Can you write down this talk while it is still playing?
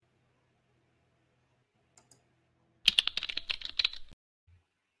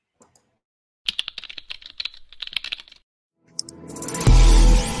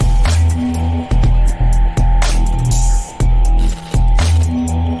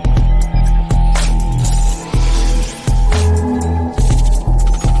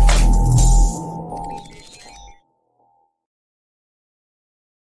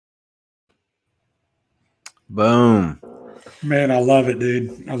Boom. Man, I love it,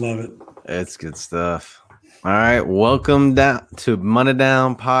 dude. I love it. It's good stuff. All right. Welcome down to Money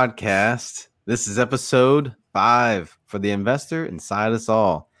Down Podcast. This is episode 5 for the investor inside us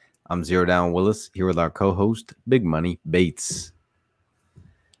all. I'm Zero Down Willis here with our co-host, Big Money Bates.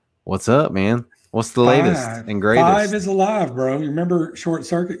 What's up, man? What's the latest and greatest? 5 is alive, bro. You remember Short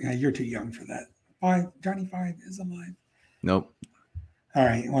Circuit? Yeah, you're too young for that. Johnny 5 is alive. Nope. All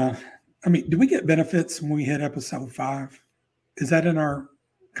right. Well, I mean, do we get benefits when we hit episode 5? Is that in our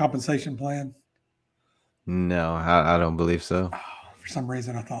compensation plan? No, I don't believe so. Oh, for some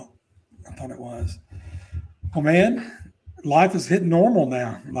reason, I thought it was. Well, man, life is hitting normal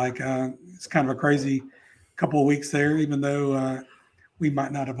now. It's kind of a crazy couple of weeks there, even though we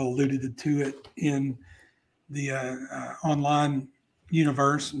might not have alluded to it in the online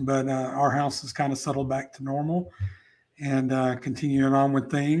universe, but our house has kind of settled back to normal and continuing on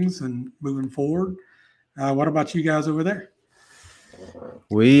with things and moving forward. What about you guys over there?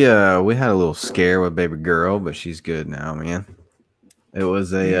 We had a little scare with baby girl, but she's good now, man. It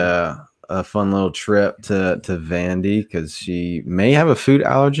was a fun little trip to Vandy because she may have a food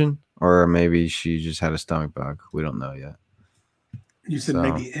allergen or maybe she just had a stomach bug. We don't know yet. You said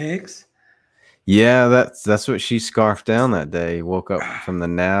maybe eggs? Yeah, that's what she scarfed down that day. Woke up from the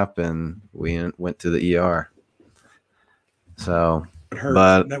nap and we went to the ER. So,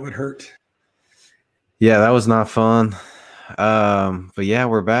 that would hurt. Yeah, that was not fun. But yeah,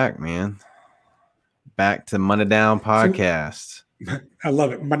 we're back, man. Back to Money Down Podcast. I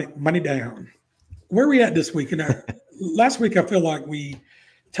love it. Money Down. Where are we at this week? And last week, I feel like we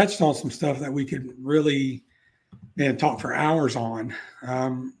touched on some stuff that we could really, talk for hours on.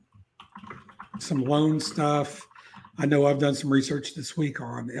 Some loan stuff. I know I've done some research this week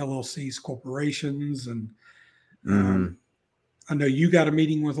on LLCs, corporations, and I know you got a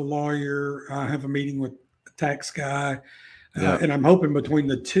meeting with a lawyer. I have a meeting with a tax guy. And I'm hoping between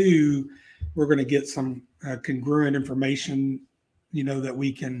the two, we're going to get some congruent information, that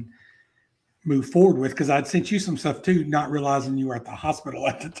we can move forward with. Because I'd sent you some stuff too, not realizing you were at the hospital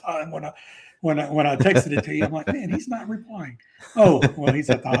at the time when I texted it to you. I'm like, man, he's not replying. Oh, well, he's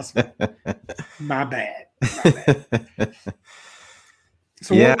at the hospital. My bad.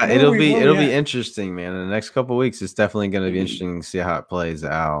 So it'll be interesting, man. In the next couple of weeks, it's definitely going to be interesting to see how it plays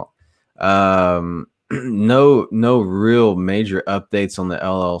out. No real major updates on the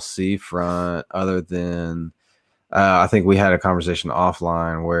LLC front other than I think we had a conversation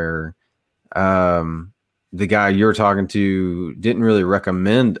offline where the guy you're talking to didn't really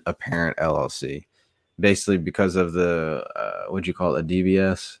recommend a parent LLC, basically because of the what'd you call it, a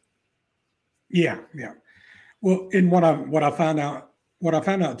DBS? Yeah. Well, and what I found out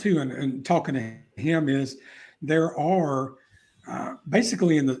too, and talking to him is there are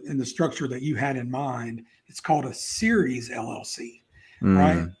basically in the structure that you had in mind, it's called a series LLC,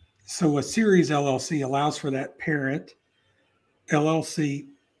 right? So a series LLC allows for that parent LLC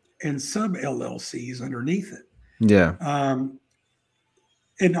and sub LLCs underneath it. Yeah.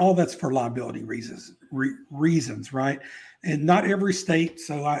 And all that's for liability reasons, right? And not every state.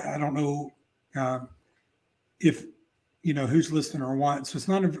 So I don't know if who's listening or what. So it's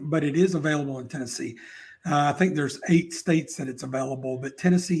not, but it is available in Tennessee. I think there's 8 states that it's available, but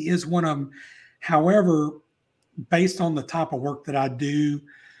Tennessee is one of them. However, based on the type of work that I do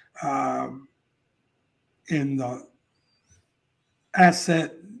in the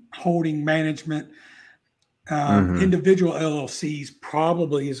asset holding management, individual LLCs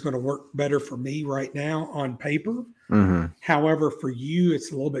probably is going to work better for me right now on paper. However, for you,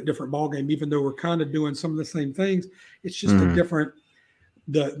 it's a little bit different ballgame, even though we're kind of doing some of the same things. It's just a different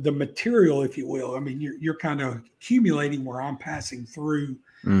the material, if you will. I mean, you're kind of accumulating where I'm passing through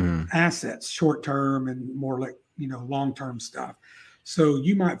assets, short term and more like long term stuff. So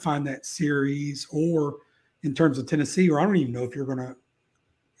you might find that series, or in terms of Tennessee, or I don't even know if you're going to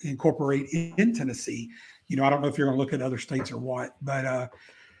incorporate in Tennessee. I don't know if you're going to look at other states or what. But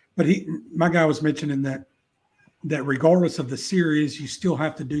my guy was mentioning that regardless of the series, you still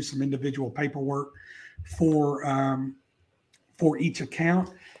have to do some individual paperwork for each account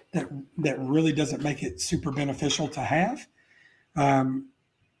that really doesn't make it super beneficial to have.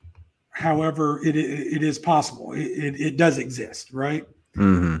 However, it is possible. It does exist, right?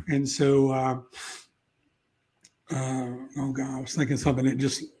 And so, oh God, I was thinking something that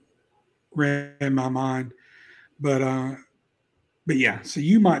just ran in my mind, but yeah. So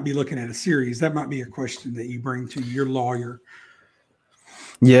you might be looking at a series. That might be a question that you bring to your lawyer.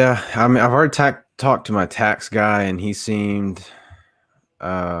 Yeah, I mean, I've already talked to my tax guy, and he seemed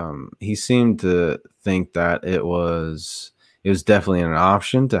to think that it was definitely an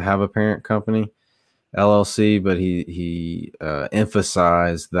option to have a parent company. LLC, but he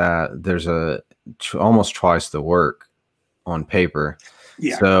emphasized that there's almost twice the work on paper.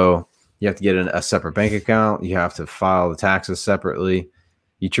 Yeah. So you have to get a separate bank account. You have to file the taxes separately.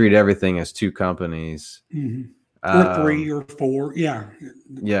 You treat everything as two companies. Mm-hmm. Or 3 or 4. Yeah.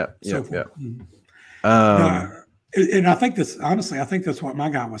 Yeah. So yeah. Mm-hmm. And I think honestly, I think that's what my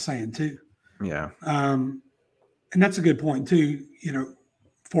guy was saying too. Yeah. And that's a good point too,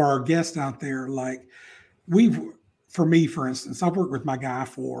 for our guests out there. Like for me, for instance, I've worked with my guy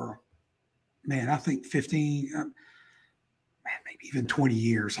for, I think 15, maybe even 20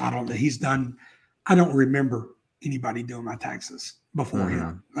 years. I don't know. I don't remember anybody doing my taxes before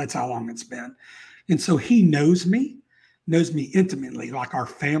him. That's how long it's been. And so he knows me intimately, like our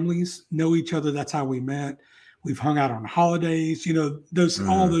families know each other. That's how we met. We've hung out on holidays,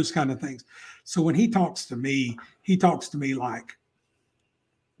 all those kind of things. So when he talks to me like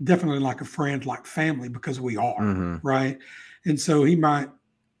definitely like a friend, like family, because we are, right? And so he might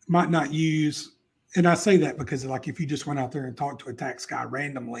not use, and I say that because like if you just went out there and talked to a tax guy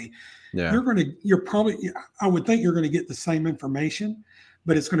randomly, I would think you're going to get the same information,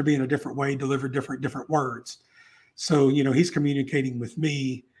 but it's going to be in a different way, deliver different words. So, he's communicating with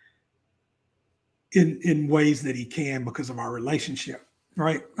me in ways that he can because of our relationship,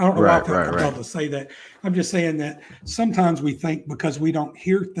 right? I don't know why I feel compelled to say that. I'm just saying that sometimes we think because we don't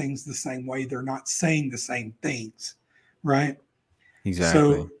hear things the same way, they're not saying the same things, right?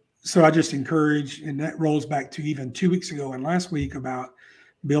 Exactly. So I just encourage, and that rolls back to even 2 weeks ago and last week about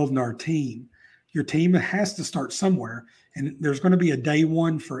building our team. Your team has to start somewhere, and there's going to be a day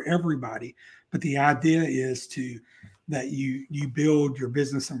one for everybody. But the idea is that you build your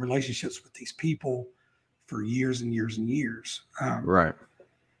business and relationships with these people for years and years and years. Right.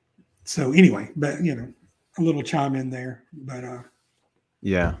 So anyway, but a little chime in there, but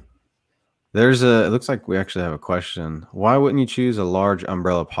yeah. It looks like we actually have a question. Why wouldn't you choose a large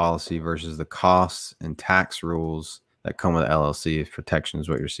umbrella policy versus the costs and tax rules that come with LLC if protection is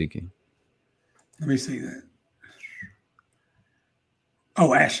what you're seeking? Let me see that.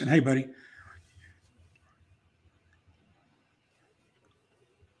 Oh, Ashton. Hey, buddy.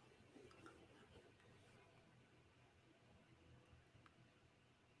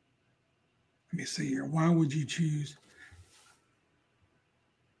 Let me see here. Why would you choose?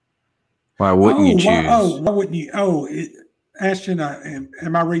 Why wouldn't you choose? Why wouldn't you? Ashton,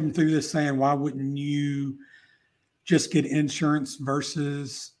 am I reading through this saying, why wouldn't you just get insurance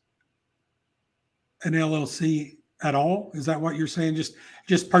versus an LLC at all? Is that what you're saying?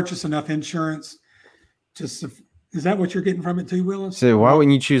 Just purchase enough insurance. Is that what you're getting from it too, Willis? So why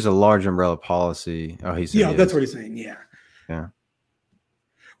wouldn't you choose a large umbrella policy? Oh, he said yeah, that's what he's saying. Yeah. Yeah.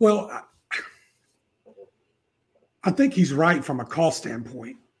 Well, I think he's right from a cost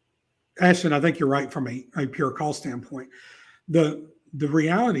standpoint. Ashton, I think you're right from a pure cost standpoint. The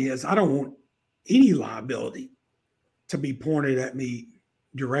reality is I don't want any liability to be pointed at me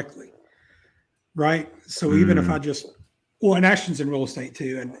directly. Right. So even if I and Ashton's in real estate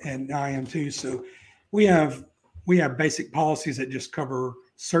too, and I am too. So we have basic policies that just cover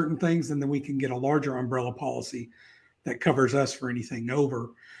certain things, and then we can get a larger umbrella policy that covers us for anything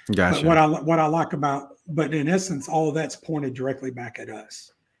over. Gotcha. But what I like but in essence, all of that's pointed directly back at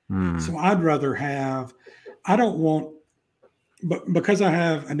us. So I'd rather but because I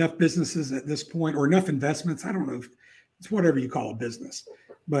have enough businesses at this point, or enough investments, I don't know if it's whatever you call a business,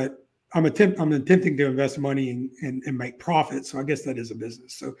 but I'm attempting to invest money and make profit. So I guess that is a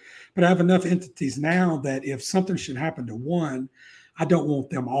business. So, but I have enough entities now that if something should happen to one, I don't want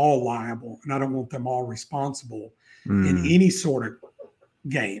them all liable, and I don't want them all responsible in any sort of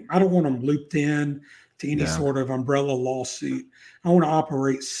game. I don't want them looped in to any sort of umbrella lawsuit. I want to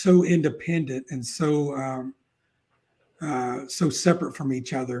operate so independent and so separate from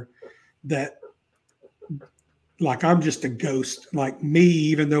each other that, like, I'm just a ghost. Like me,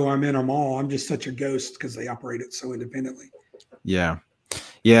 even though I'm in them all, I'm just such a ghost because they operate it so independently. Yeah.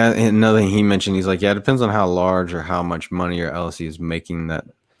 Yeah. And another thing he mentioned, he's like, it depends on how large or how much money your LLC is making that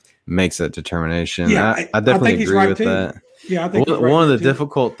makes that determination. Yeah, I definitely agree with that. Yeah, I think one of the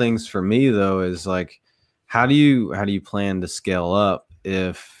difficult things for me though is like, how do you plan to scale up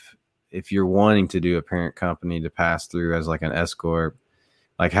if you're wanting to do a parent company to pass through as like an S corp?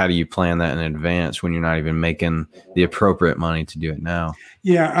 Like, how do you plan that in advance when you're not even making the appropriate money to do it now?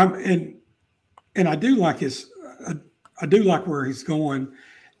 Yeah, and I do like I do like where he's going,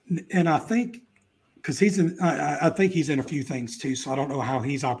 and I think because I think he's in a few things too. So I don't know how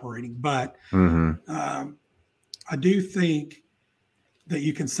he's operating, but I do think that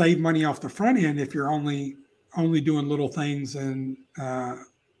you can save money off the front end if you're only doing little things and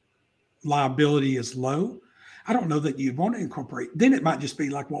liability is low, I don't know that you'd want to incorporate. Then it might just be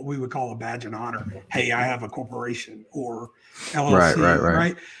like what we would call a badge of honor. Hey, I have a corporation or LLC,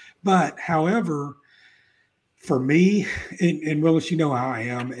 right? But however, for me, and Willis, you know how I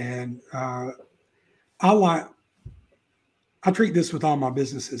am, and I treat this with all my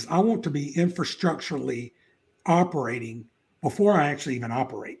businesses. I want to be infrastructurally operating before I actually even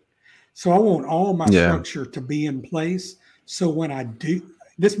operate. So I want all my structure to be in place. So when I do,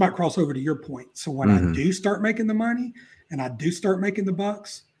 this might cross over to your point. So when I do start making the money and I do start making the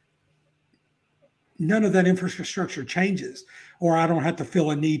bucks, none of that infrastructure changes, or I don't have to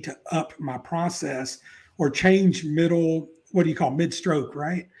feel a need to up my process or change mid-stroke,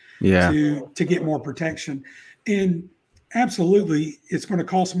 right? Yeah. To get more protection. And absolutely, it's going to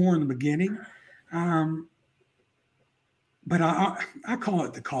cost more in the beginning. But I call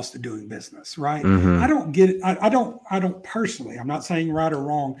it the cost of doing business, right? I don't get it. I don't personally, I'm not saying right or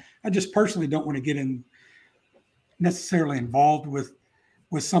wrong. I just personally don't want to get necessarily involved with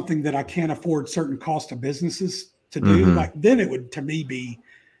something that I can't afford certain cost of businesses to do. Like then it would, to me, be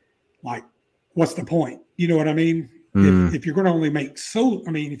like, what's the point? You know what I mean? If you're going to only make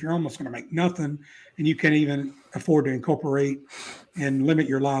if you're almost going to make nothing and you can't even afford to incorporate and limit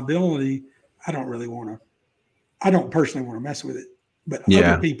your liability, I don't personally want to mess with it, but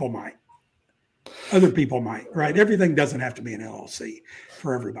other people might. Right? Everything doesn't have to be an LLC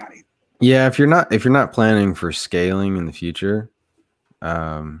for everybody. Yeah, if you're not planning for scaling in the future,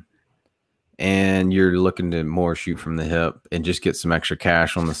 and you're looking to more shoot from the hip and just get some extra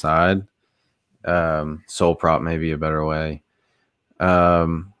cash on the side, sole prop may be a better way.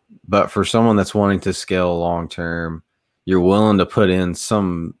 But for someone that's wanting to scale long term, you're willing to put in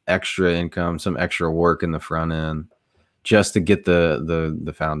some extra income, some extra work in the front end just to get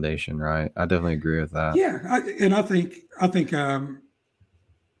the foundation, right? I definitely agree with that. Yeah.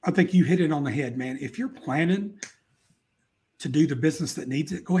 I think you hit it on the head, man. If you're planning to do the business that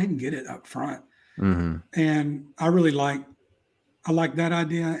needs it, go ahead and get it up front. And I like that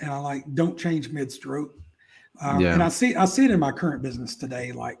idea. And don't change mid-stroke. And I see it in my current business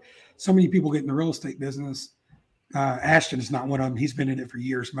today. Like so many people get in the real estate business. Ashton is not one of them. He's been in it for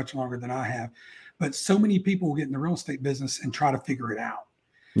years, much longer than I have. But so many people get in the real estate business and try to figure it out.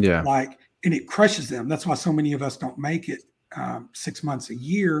 Yeah. And it crushes them. That's why so many of us don't make it 6 months, a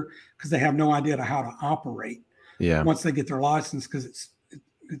year, because they have no idea how to operate. Yeah. Once they get their license, because it's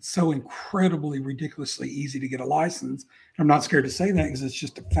so incredibly ridiculously easy to get a license. I'm not scared to say that because it's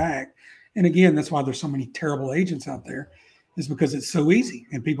just a fact. And again, that's why there's so many terrible agents out there, is because it's so easy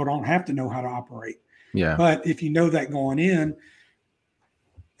and people don't have to know how to operate. Yeah. But if you know that going in,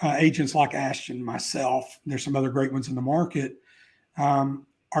 agents like Ashton, myself, there's some other great ones in the market,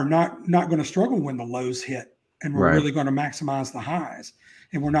 are not going to struggle when the lows hit, and we're really going to maximize the highs,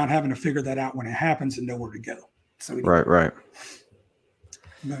 and we're not having to figure that out when it happens and know where to go. So right.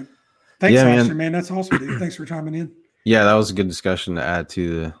 But thanks, Ashton, man. That's awesome, dude. Thanks for chiming in. Yeah, that was a good discussion to add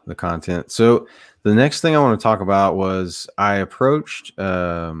to the content. So the next thing I want to talk about was I approached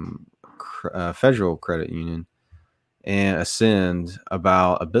Federal Credit Union and Ascend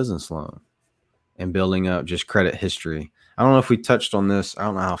about a business loan and building up just credit history. I don't know if we touched on this. I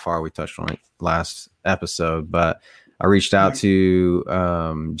don't know how far we touched on it last episode, but I reached out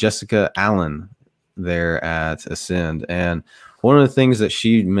to Jessica Allen there at Ascend. And one of the things that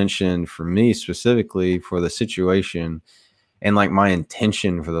she mentioned for me specifically for the situation and like my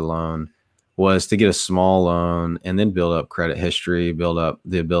intention for the loan was to get a small loan and then build up credit history, build up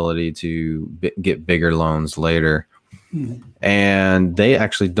the ability to get bigger loans later. And they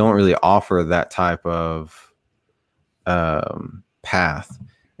actually don't really offer that type of path.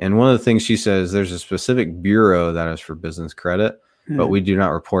 And one of the things she says, there's a specific bureau that is for business credit, but we do not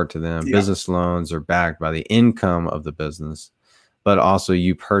report to them. Business loans are backed by the income of the business, but also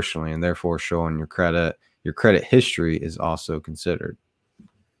you personally, and therefore showing your credit history is also considered.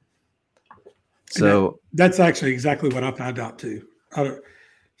 So that's actually exactly what I found out too.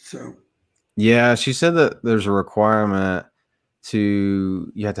 Yeah, she said that there's a requirement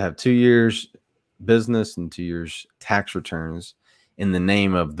you have to have 2 years business and 2 years tax returns in the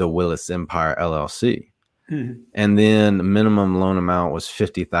name of the Willis Empire LLC. And then the minimum loan amount was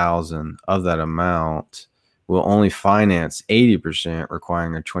 $50,000. Of that amount will only finance 80%,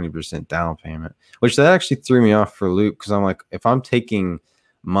 requiring a 20% down payment, which that actually threw me off for a loop. Cause I'm like, if I'm taking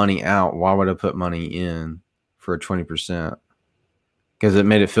money out, why would I put money in for a 20%? Because it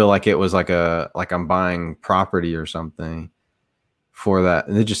made it feel like it was like I'm buying property or something for that.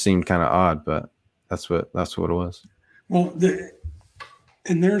 And it just seemed kind of odd, but that's what it was. Well,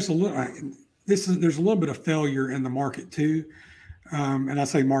 there's a little bit of failure in the market too. and I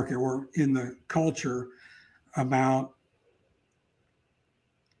say market, or in the culture about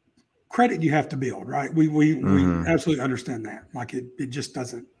credit you have to build, right? We absolutely understand that. Like it just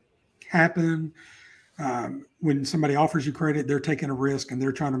doesn't happen. When somebody offers you credit, they're taking a risk and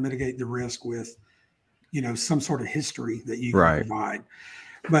they're trying to mitigate the risk with, some sort of history that you can provide.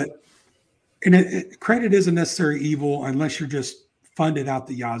 But credit is a necessary evil unless you're just funded out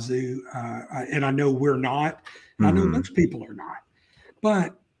the yazoo. And I know we're not. And I know most people are not.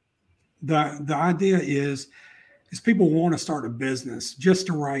 But the idea is people want to start a business just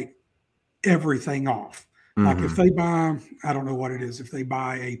to write everything off. Like if they buy, I don't know what it is, if they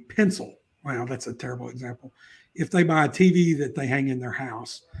buy a pencil, well, that's a terrible example. If they buy a TV that they hang in their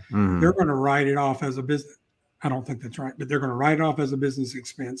house, they're going to write it off as a business. I don't think that's right, but they're going to write it off as a business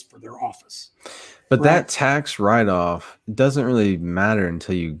expense for their office. But that tax write-off doesn't really matter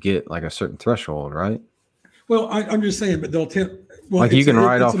until you get like a certain threshold, right? Well, I'm just saying, but they'll like you can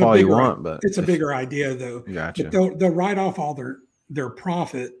write off all you want, but it's a bigger idea though. Gotcha. But they'll write off all their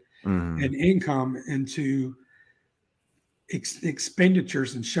profit and income into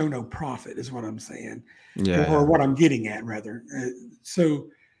expenditures and show no profit is what I'm saying. Or what I'm getting at rather. So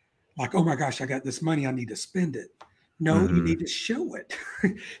like, oh my gosh, I got this money, I need to spend it. No, you need to show it.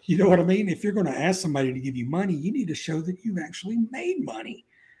 You know what I mean? If you're going to ask somebody to give you money, you need to show that you've actually made money,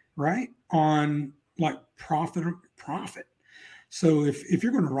 right? On like profit. So if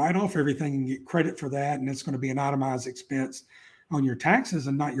you're going to write off everything and get credit for that, and it's going to be an itemized expense on your taxes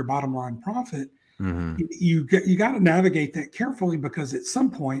and not your bottom line profit, you got to navigate that carefully, because at some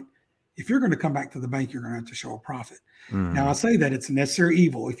point, if you're going to come back to the bank, you're going to have to show a profit. Now, I say that it's a necessary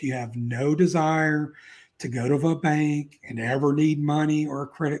evil. If you have no desire to go to a bank and ever need money or a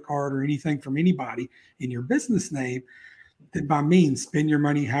credit card or anything from anybody in your business name, then by means, spend your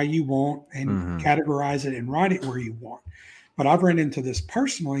money how you want and categorize it and write it where you want. But I've run into this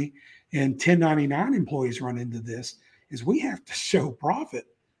personally, and 1099 employees run into this, is we have to show profit.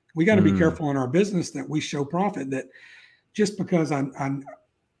 We got to be careful in our business that we show profit, that just because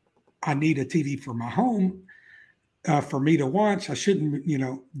I need a TV for my home, for me to watch, I shouldn't,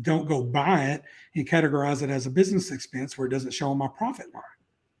 don't go buy it and categorize it as a business expense where it doesn't show on my profit line.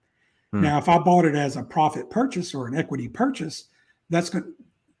 Now, if I bought it as a profit purchase or an equity purchase, that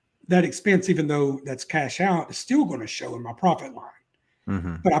expense, even though that's cash out, is still going to show in my profit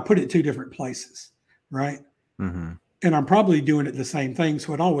line. But I put it two different places, right? And I'm probably doing it the same thing,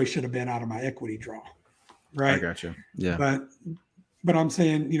 so it always should have been out of my equity draw, right? I got you. Yeah. But I'm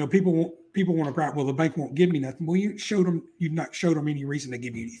saying, people want to grab, well, the bank won't give me nothing. Well, you've not showed them any reason to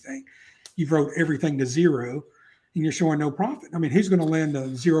give you anything. You've wrote everything to zero and you're showing no profit. I mean, who's going to lend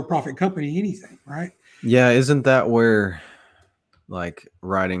a zero profit company anything, right? Yeah. Isn't that where like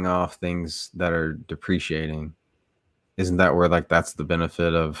writing off things that are depreciating, isn't that where like that's the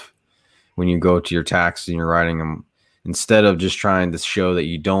benefit of when you go to your taxes and you're writing them, instead of just trying to show that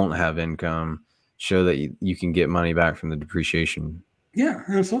you don't have income, show that you can get money back from the depreciation. Yeah,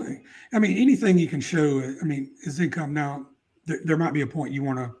 absolutely. I mean, anything you can show, is income. Now, there might be a point you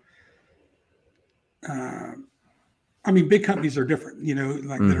want to, big companies are different,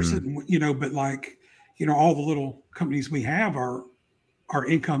 that are sitting, but like, all the little companies we have are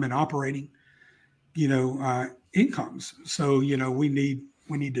income and operating, incomes. So, we need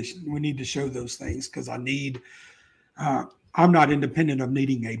to show those things, because I'm not independent of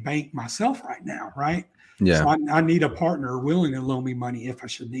needing a bank myself right now, right? Yeah. So I need a partner willing to loan me money if I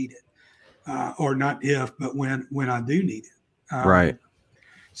should need it, or not if, but when I do need it. Right.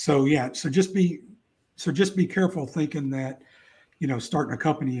 So yeah. So just be careful thinking that, starting a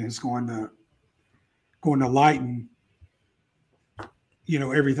company is going to lighten,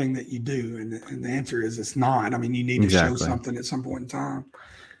 everything that you do, and the answer is it's not. I mean, you need to show something at some point in time.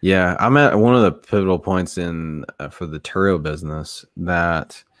 Yeah, I'm at one of the pivotal points in for the Turo business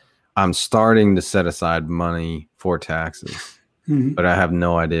that I'm starting to set aside money for taxes, but I have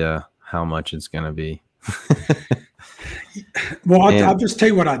no idea how much it's going to be. Well, I'll just tell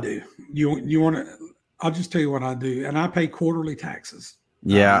you what I do. You want to? I'll just tell you what I do, and I pay quarterly taxes.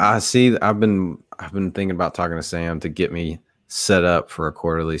 Yeah, I see. I've been thinking about talking to Sam to get me set up for a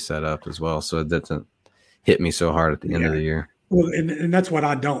quarterly setup as well, so it doesn't hit me so hard at the end of the year. Well, and that's what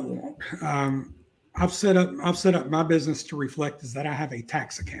I don't want. I've set up my business to reflect is that I have a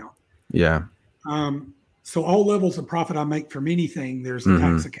tax account. Yeah. So all levels of profit I make from anything, there's a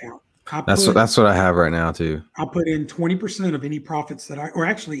tax account. That's what I have right now too. I put in 20% of any profits or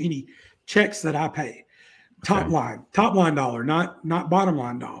actually any checks that I pay. Top line dollar, not bottom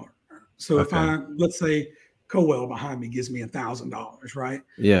line dollar. So if let's say Coldwell behind me gives me $1,000, right?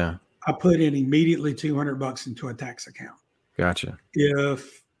 Yeah. I put in immediately $200 into a tax account. Gotcha.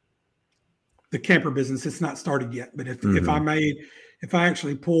 If the camper business, it's not started yet, but if I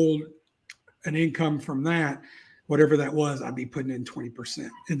actually pulled an income from that, whatever that was, I'd be putting in 20%.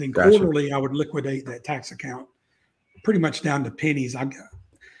 And then quarterly, I would liquidate that tax account pretty much down to pennies. I'm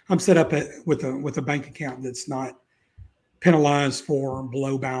set up with a bank account that's not penalized for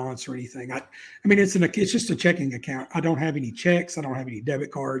below balance or anything. I mean, it's just a checking account. I don't have any checks. I don't have any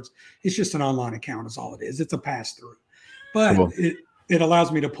debit cards. It's just an online account is all it is. It's a pass through, but cool. It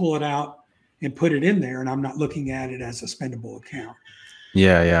allows me to pull it out and put it in there, and I'm not looking at it as a spendable account.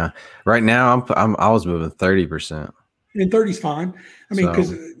 Yeah. Right now, I was moving 30%. And 30 is fine. I mean, because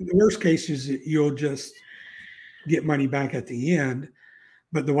the worst case is that you'll just get money back at the end.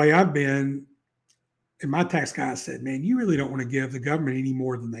 But the way I've been, and my tax guy said, man, you really don't want to give the government any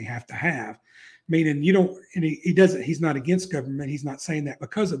more than they have to have. Meaning you don't, and he doesn't, he's not against government. He's not saying that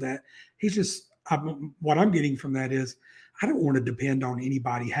because of that. He's just, what I'm getting from that is, I don't want to depend on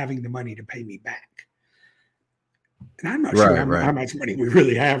anybody having the money to pay me back. And I'm not sure how much money we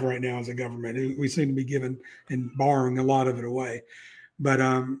really have right now as a government. We seem to be giving and borrowing a lot of it away. But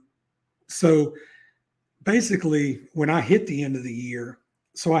so basically, when I hit the end of the year,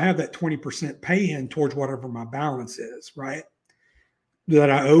 so I have that 20% pay in towards whatever my balance is, right? That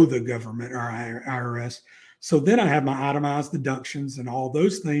I owe the government or IRS. So then I have my itemized deductions and all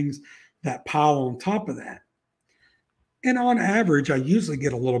those things that pile on top of that. And on average, I usually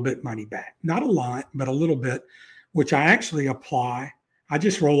get a little bit money back. Not a lot, but a little bit, which I actually apply. I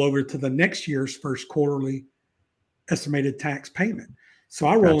just roll over to the next year's first quarterly estimated tax payment. So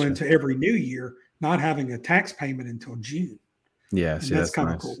I roll into every new year not having a tax payment until June. Yeah, see, that's kind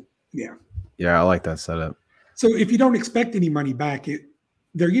of nice. cool. Yeah. Yeah, I like that setup. So if you don't expect any money back,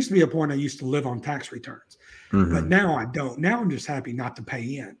 there used to be a point I used to live on tax returns, but now I don't. Now I'm just happy not to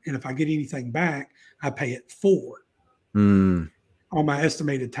pay in. And if I get anything back, I pay it forward on my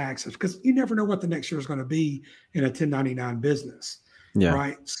estimated taxes, because you never know what the next year is going to be in a 1099 business. Yeah.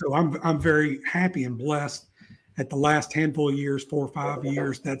 Right. So I'm very happy and blessed at the last handful of years, 4 or 5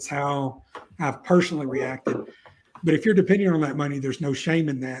 years. That's how I've personally reacted. But if you're depending on that money, there's no shame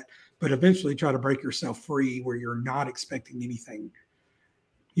in that. But eventually try to break yourself free where you're not expecting anything,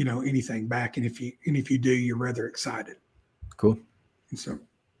 anything back. And if you do, you're rather excited. Cool. And so,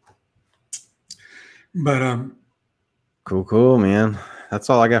 but cool, man. That's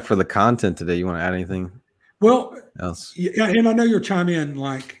all I got for the content today. You want to add anything? Well, else? Yeah, and I know you'll chime in.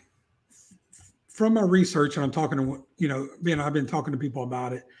 Like from my research, and I'm talking to I've been talking to people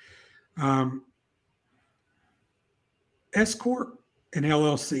about it. S Corp and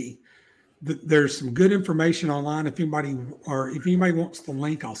LLC. There's some good information online. If anybody wants the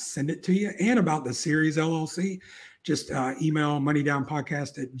link, I'll send it to you. And about the series LLC, just email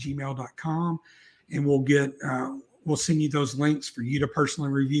moneydownpodcast@gmail.com, and we'll send you those links for you to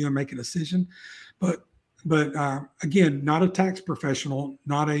personally review and make a decision. But again, not a tax professional,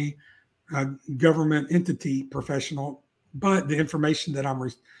 not a government entity professional, but the information that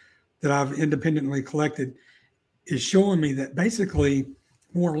I've independently collected is showing me that basically,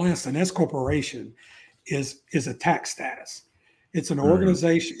 more or less, an S corporation is a tax status. It's an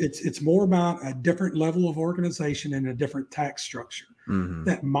organization. It's more about a different level of organization and a different tax structure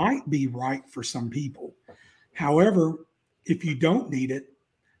that might be right for some people. However, if you don't need it,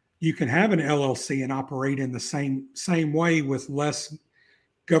 you can have an LLC and operate in the same way with less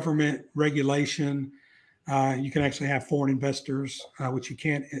government regulation. You can actually have foreign investors, which you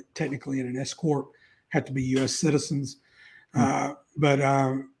can't technically in an S corp. Have to be U.S. citizens, but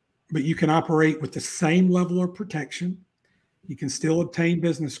you can operate with the same level of protection. You can still obtain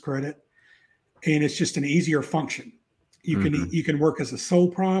business credit, and it's just an easier function. You can work as a sole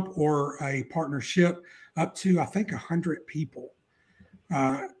prop or a partnership up to, I think, 100 people.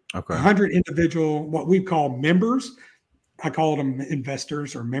 100 individual, what we call members. I call them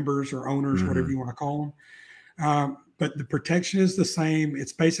investors or members or owners, whatever you want to call them. But the protection is the same.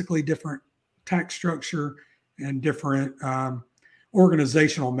 It's basically different tax structure and different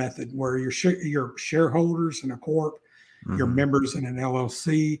organizational method, where your shareholders in a corp, your members in an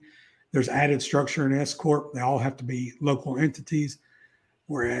LLC. There's added structure in S corp. They all have to be local entities,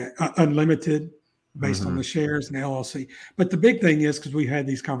 where unlimited based on the shares in LLC. But the big thing is, because we've had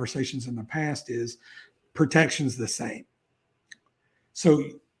these conversations in the past, is protection's the same. So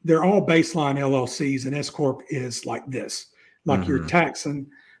they're all baseline LLCs, and S corp is like this, like you're taxing,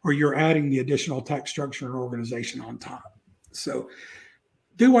 or you're adding the additional tax structure and organization on top. So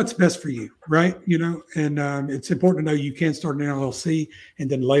do what's best for you, right? And it's important to know you can start an LLC and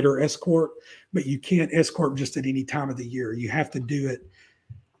then later S corp, but you can't S corp just at any time of the year. You have to do it,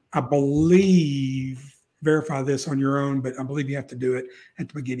 I believe, verify this on your own, but I believe you have to do it at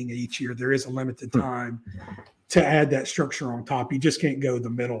the beginning of each year. There is a limited time to add that structure on top. You just can't go the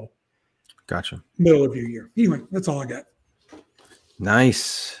middle. Gotcha. Middle of your year. Anyway, that's all I got.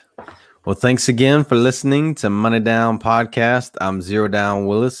 Nice. Well, thanks again for listening to Money Down Podcast. I'm Zero Down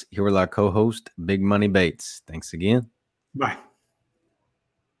Willis here with our co-host, Big Money Bates. Thanks again. Bye.